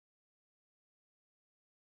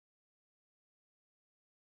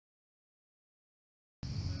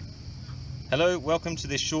Hello, welcome to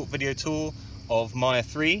this short video tour of Maia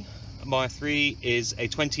Iii. Maia Iii is a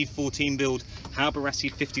 2014 build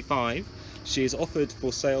hallberg-rassy 55. She is offered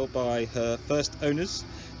for sale by her first owners,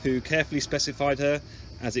 who carefully specified her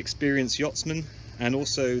as experienced yachtsmen, and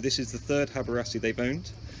also this is the third hallberg-rassy they've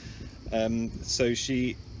owned.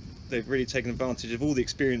 They've really taken advantage of all the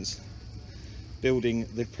experience building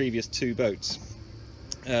the previous two boats.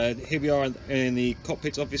 Here we are in the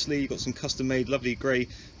cockpit. Obviously you've got some custom made lovely grey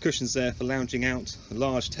cushions there for lounging out, a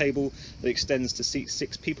large table that extends to seat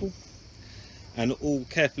 6 people, and all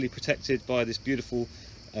carefully protected by this beautiful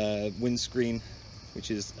windscreen,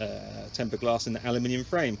 which is tempered glass in the aluminium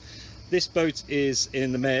frame. This boat is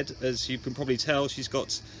in the Med, as you can probably tell. She's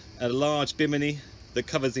got a large bimini that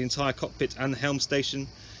covers the entire cockpit and the helm station.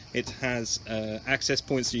 It has access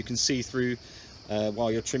points so you can see through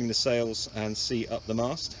while you're trimming the sails and see up the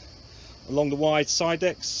mast. Along the wide side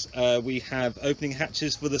decks we have opening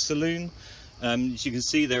hatches for the saloon. As you can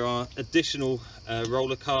see, there are additional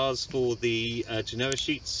roller cars for the Genoa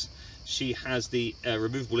sheets. She has the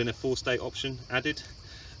removable inner forestay option added.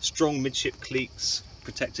 Strong midship cleats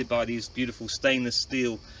protected by these beautiful stainless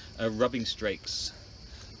steel rubbing strakes.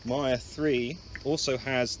 Maia Iii also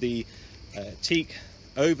has the teak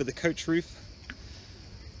over the coach roof.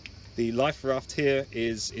 The life raft here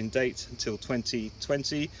is in date until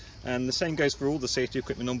 2020, and the same goes for all the safety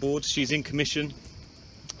equipment on board. She's in commission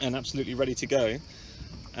and absolutely ready to go.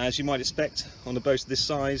 As you might expect on a boat of this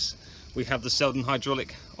size, we have the Selden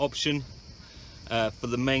hydraulic option for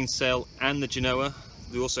the mainsail and the Genoa.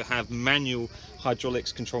 We also have manual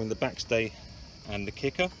hydraulics controlling the backstay and the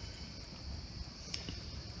kicker.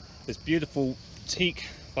 This beautiful teak,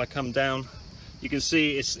 if I come down, you can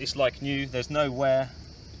see it's like new. There's no wear,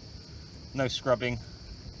 no scrubbing,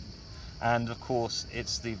 and of course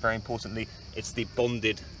very importantly it's the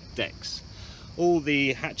bonded decks. All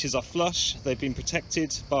the hatches are flush. They've been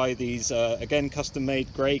protected by these again custom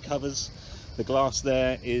made grey covers. The glass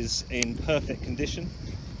there is in perfect condition.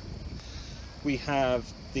 We have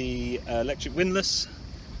the electric windlass.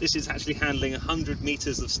 This is actually handling 100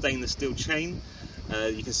 meters of stainless steel chain.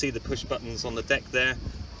 You can see the push buttons on the deck there.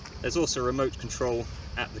 There's also a remote control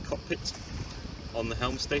at the cockpit on the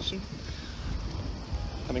helm station.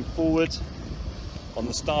 Coming forward on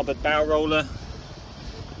the starboard bow roller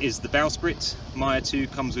is the bowsprit. Maia II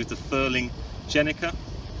comes with the furling Jenica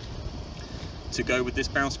to go with this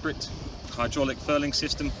bowsprit. Hydraulic furling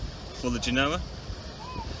system for the Genoa.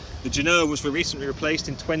 The Genoa was recently replaced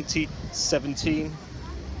in 2017,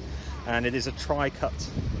 and it is a tri-cut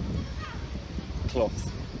cloth.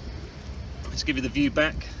 Let's give you the view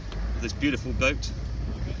back of this beautiful boat.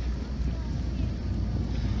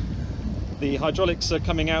 The hydraulics are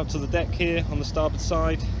coming out to the deck here on the starboard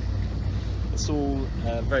side. It's all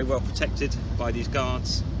very well protected by these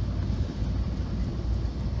guards.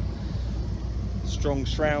 Strong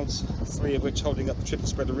shrouds, 3 of which holding up the triple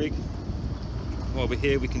spreader rig. While we're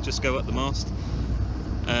here, we can just go up the mast.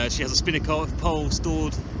 She has a spinnaker pole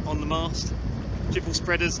stored on the mast. Triple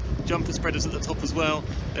spreaders, jumper spreaders at the top as well.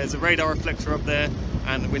 There's a radar reflector up there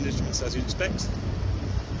and the wind instruments as you'd expect.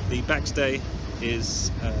 The backstay is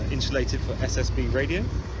insulated for SSB radio.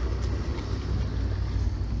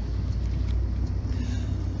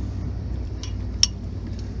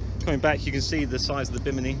 Coming back, you can see the size of the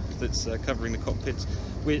bimini that's covering the cockpit.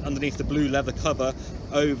 Underneath the blue leather cover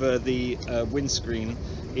over the windscreen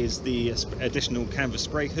is the additional canvas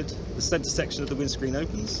spray hood. The centre section of the windscreen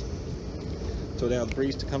opens to allow the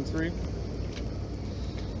breeze to come through.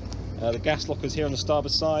 The gas lockers here on the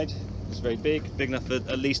starboard side. It's very big enough for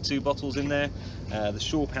at least 2 bottles in there. The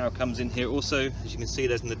shore power comes in here also. As you can see,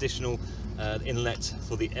 there's an additional inlet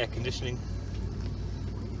for the air conditioning.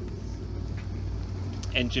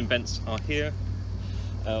 Engine vents are here.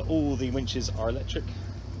 All the winches are electric.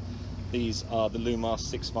 These are the Lumas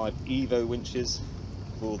 65 Evo winches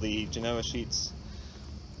for the Genoa sheets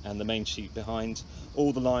and the main sheet behind.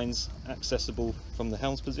 All the lines accessible from the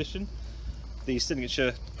helm's position. The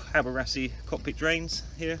signature hallberg-rassy cockpit drains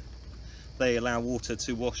here. They allow water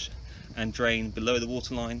to wash and drain below the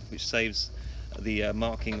waterline, which saves the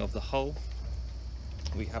marking of the hull.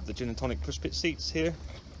 We have the gin and tonic push pit seats here,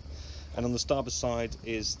 and on the starboard side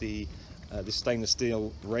is the stainless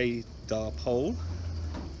steel radar pole.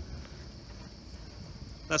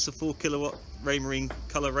 That's a 4 kilowatt Raymarine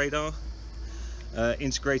colour radar.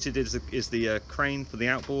 Integrated is the crane for the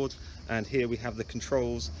outboard, and here we have the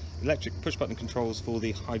controls, electric push button controls for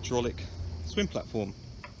the hydraulic swim platform,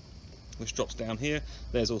 which drops down here.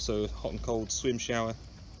 There's also a hot and cold swim shower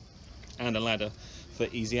and a ladder for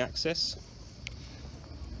easy access.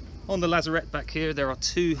 On the lazarette back here there are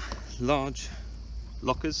 2 large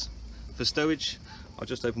lockers for stowage. I'll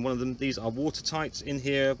just open one of them. These are watertight. In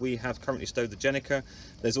here we have currently stowed the Jenica.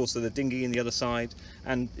 There's also the dinghy in the other side,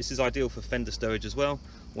 and this is ideal for fender stowage as well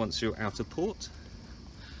once you're out of port.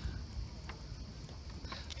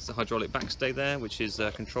 It's the hydraulic backstay there, which is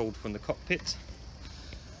controlled from the cockpit.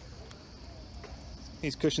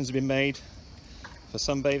 These cushions have been made for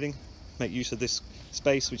sunbathing. Make use of this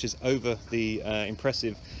space, which is over the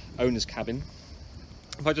impressive owner's cabin.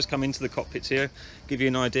 If I just come into the cockpits here, give you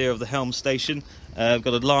an idea of the helm station. I've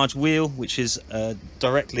got a large wheel which is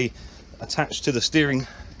directly attached to the steering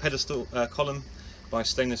pedestal column by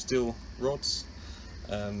stainless steel rods.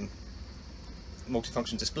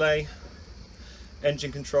 Multifunction display,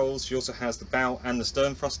 engine controls. She also has the bow and the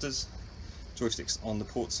stern thrusters, joysticks on the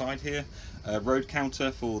port side here, road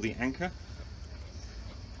counter for the anchor,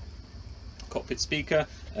 cockpit speaker,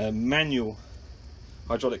 manual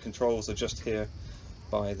hydraulic controls are just here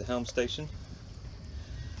by the helm station.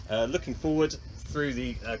 Looking forward through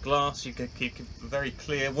the glass, you can keep a very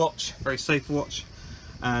clear watch, very safe watch,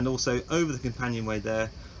 and also over the companionway there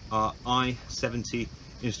are I-70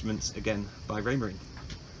 instruments, again by Raymarine.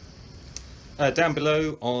 Down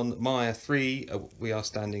below on Maia Iii, we are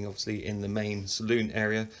standing obviously in the main saloon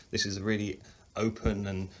area. This is a really open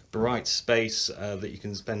and bright space that you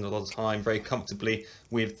can spend a lot of time very comfortably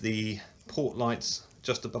with the port lights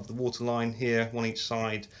just above the waterline here, one each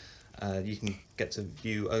side. You can get to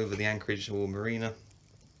view over the anchorage or marina.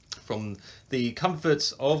 From the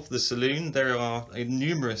comforts of the saloon, there are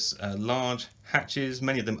numerous large hatches,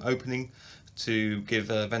 many of them opening to give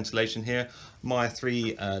ventilation here. Maia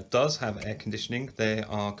Iii does have air conditioning. There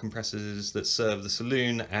are compressors that serve the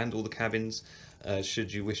saloon and all the cabins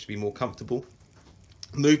should you wish to be more comfortable.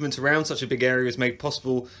 Movement around such a big area is made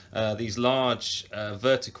possible. These large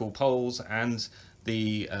vertical poles and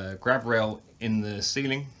the grab rail in the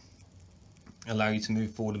ceiling allow you to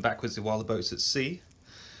move forward and backwards while the boat's at sea.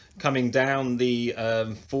 Coming down the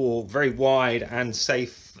 4 very wide and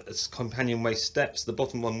safe companionway steps, the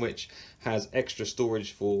bottom one which has extra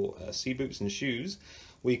storage for sea boots and shoes,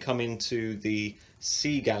 we come into the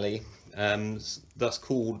sea galley, thus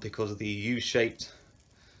called because of the U-shaped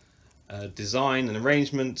design and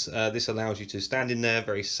arrangement. This allows you to stand in there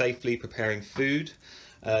very safely preparing food.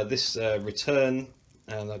 This return,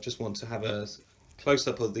 and I just want to have a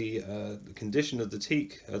close-up of the condition of the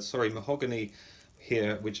teak, mahogany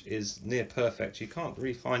here, which is near perfect. You can't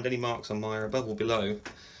really find any marks on Maia above or below.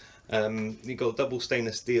 You've got a double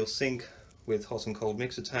stainless steel sink with hot and cold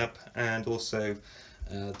mixer tab, and also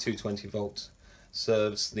 220 volt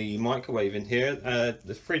serves the microwave in here.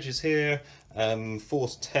 The fridge is here,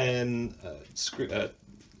 Force 10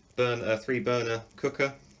 3 burner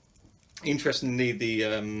cooker. Interestingly,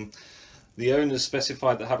 the owners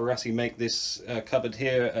specified that hallberg-rassy make this cupboard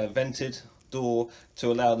here a vented door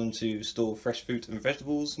to allow them to store fresh fruit and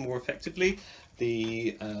vegetables more effectively.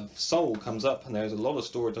 The sole comes up and there's a lot of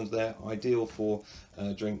storage under there, ideal for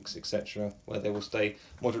drinks, etc., where they will stay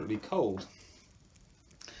moderately cold.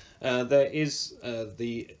 There is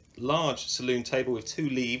the large saloon table with 2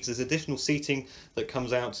 leaves. There's additional seating that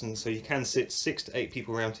comes out, and so you can sit 6 to 8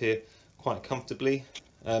 people around here quite comfortably.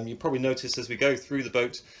 You probably notice as we go through the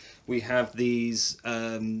boat we have these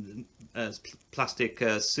plastic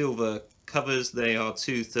silver covers. They are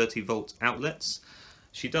 2 30 volt outlets.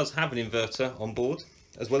 She does have an inverter on board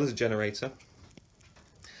as well as a generator.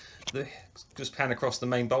 Just pan across the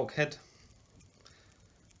main bulkhead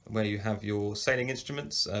where you have your sailing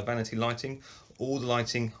instruments, vanity lighting. All the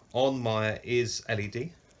lighting on Maia is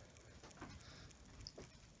LED.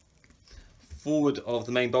 Forward of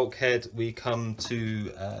the main bulkhead we come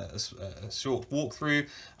to a short walkthrough,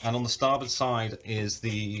 and on the starboard side is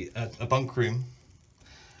the a bunk room.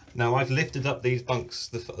 Now I've lifted up these bunks,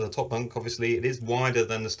 the top bunk obviously, it is wider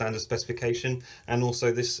than the standard specification, and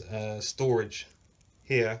also this storage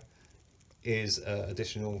here is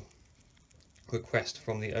additional request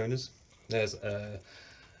from the owners. There's a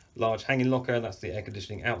large hanging locker, that's the air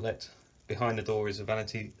conditioning outlet. Behind the door is a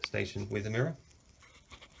vanity station with a mirror.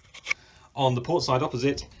 On the port side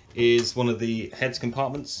opposite is one of the heads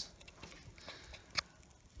compartments.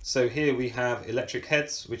 So here we have electric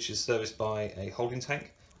heads, which is serviced by a holding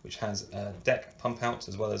tank, which has a deck pump out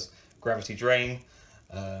as well as gravity drain,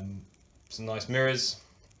 some nice mirrors.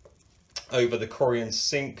 Over the Corian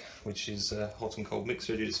sink, which is a hot and cold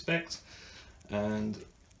mixer you'd expect. And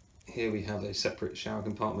here we have a separate shower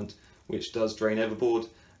compartment which does drain overboard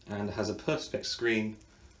and has a perspex screen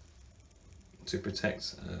to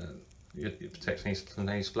protect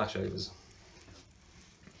any splashovers.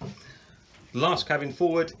 The last cabin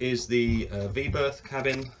forward is the V-berth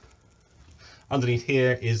cabin. Underneath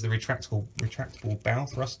here is the retractable bow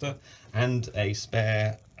thruster and a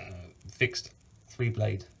spare fixed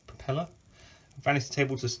 3-blade propeller. Vanity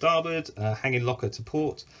table to starboard, hanging locker to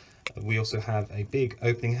port. We also have a big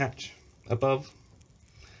opening hatch above,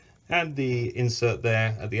 and the insert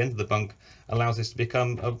there at the end of the bunk allows this to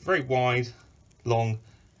become a very wide, long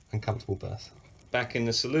and comfortable berth. Back in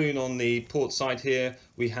the saloon on the port side here,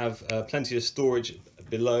 we have plenty of storage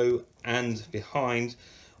below and behind.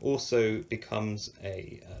 Also becomes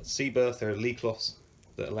a sea berth. There are lee cloths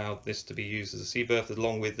that allow this to be used as a sea berth,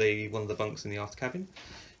 along with one of the bunks in the aft cabin.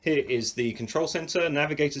 Here is the control center,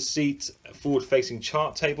 navigator's seat, forward-facing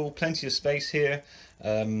chart table, plenty of space here.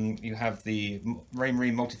 You have the Maia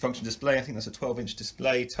Iii multifunction display. I think that's a 12-inch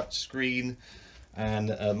display, touch screen, and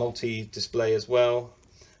a multi-display as well.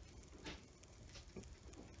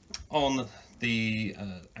 On the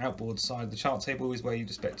outboard side, the chart table is where you'd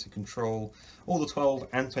expect to control all the 12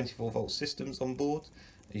 and 24 volt systems on board.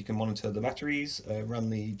 You can monitor the batteries, run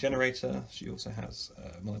the generator. She also has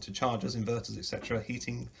monitor chargers, inverters, etc.,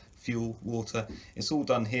 heating, fuel, water. It's all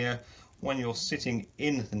done here. When you're sitting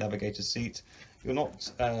in the navigator seat, you're not,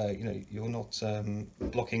 you're not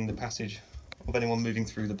blocking the passage of anyone moving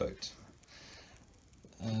through the boat.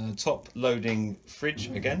 Top loading fridge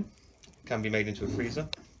again can be made into a freezer.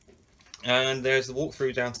 And there's the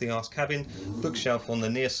walk-through down to the aft cabin, bookshelf on the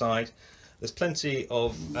near side. There's plenty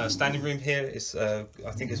of standing room here. It's I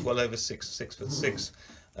think it's well over 6'6".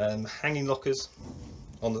 Hanging lockers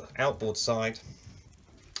on the outboard side.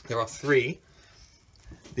 There are 3.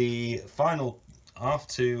 The final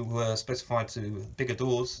aft two were specified to bigger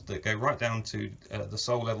doors that go right down to the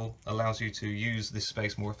sole level, allows you to use this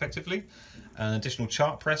space more effectively. An additional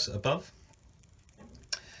chart press above.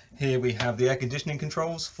 Here we have the air conditioning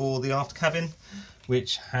controls for the aft cabin,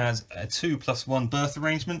 which has a 2+1 berth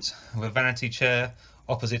arrangement with a vanity chair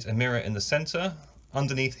opposite a mirror in the centre.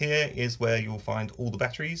 Underneath here is where you'll find all the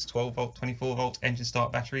batteries, 12 volt, 24 volt engine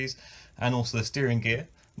start batteries, and also the steering gear.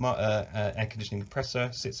 Air conditioning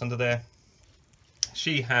compressor sits under there.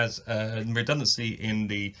 She has redundancy in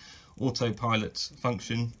the autopilot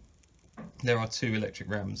function. There are 2 electric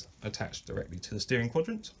rams attached directly to the steering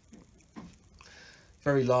quadrant.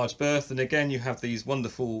 Very large berth, and again you have these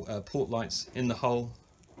wonderful port lights in the hull.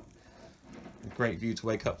 A great view to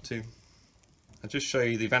wake up to. I'll just show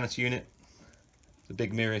you the vanity unit, the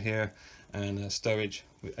big mirror here, and stowage.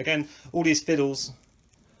 Again, all these fiddles,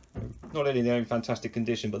 not only they're in fantastic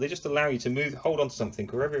condition, but they just allow you to hold on to something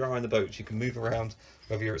wherever you are in the boat. You can move around,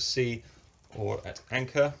 whether you're at sea or at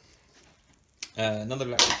anchor.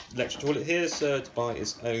 Another electric toilet here, served by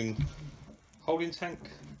its own holding tank.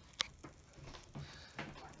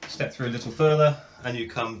 Step through a little further and you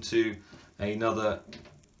come to another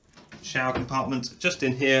shower compartment. Just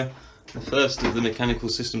in here, the first of the mechanical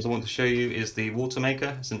systems I want to show you is the water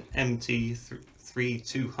maker. It's an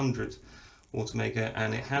MT3200 water maker,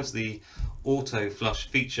 and it has the auto flush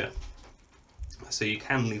feature, so you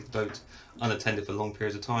can leave the boat unattended for long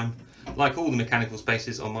periods of time. Like all the mechanical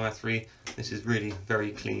spaces on Maia Iii, this is really very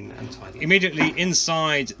clean and tidy. Immediately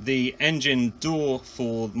inside the engine door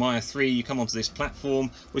for Maia Iii, you come onto this platform,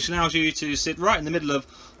 which allows you to sit right in the middle of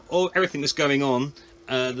everything that's going on.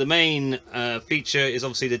 The main feature is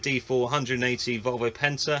obviously the D4 180 Volvo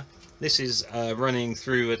Penta. This is running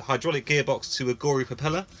through a hydraulic gearbox to a Gory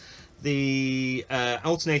propeller. The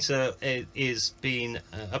alternator is being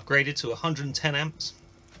upgraded to 110 amps.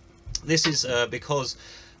 This is because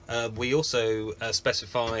we also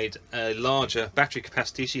specified a larger battery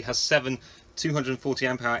capacity. She has 7 240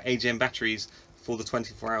 amp hour AGM batteries for the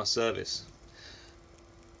 24-hour service.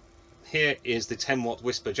 Here is the 10 watt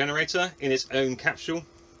Whisper generator in its own capsule.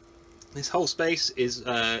 This whole space is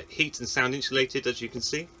heat and sound insulated, as you can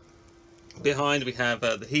see. Behind we have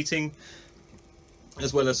the heating,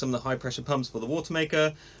 as well as some of the high pressure pumps for the water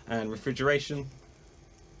maker and refrigeration.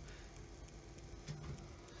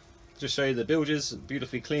 Just show you the bilges,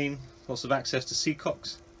 beautifully clean, lots of access to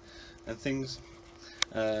seacocks and things.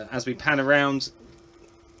 As we pan around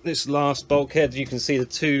this last bulkhead, you can see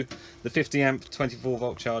the 50 amp 24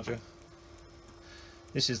 volt charger.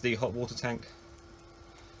 This is the hot water tank,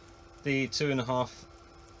 the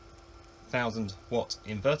 2,500 watt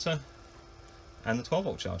inverter, and the 12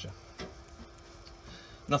 volt charger.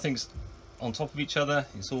 Nothing's on top of each other,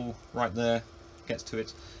 it's all right there, gets to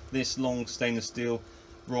it. This long stainless steel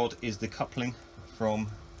rod is the coupling from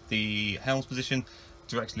the helm's position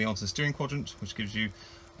directly onto the steering quadrant, which gives you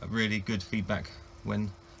a really good feedback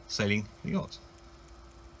when sailing the yacht.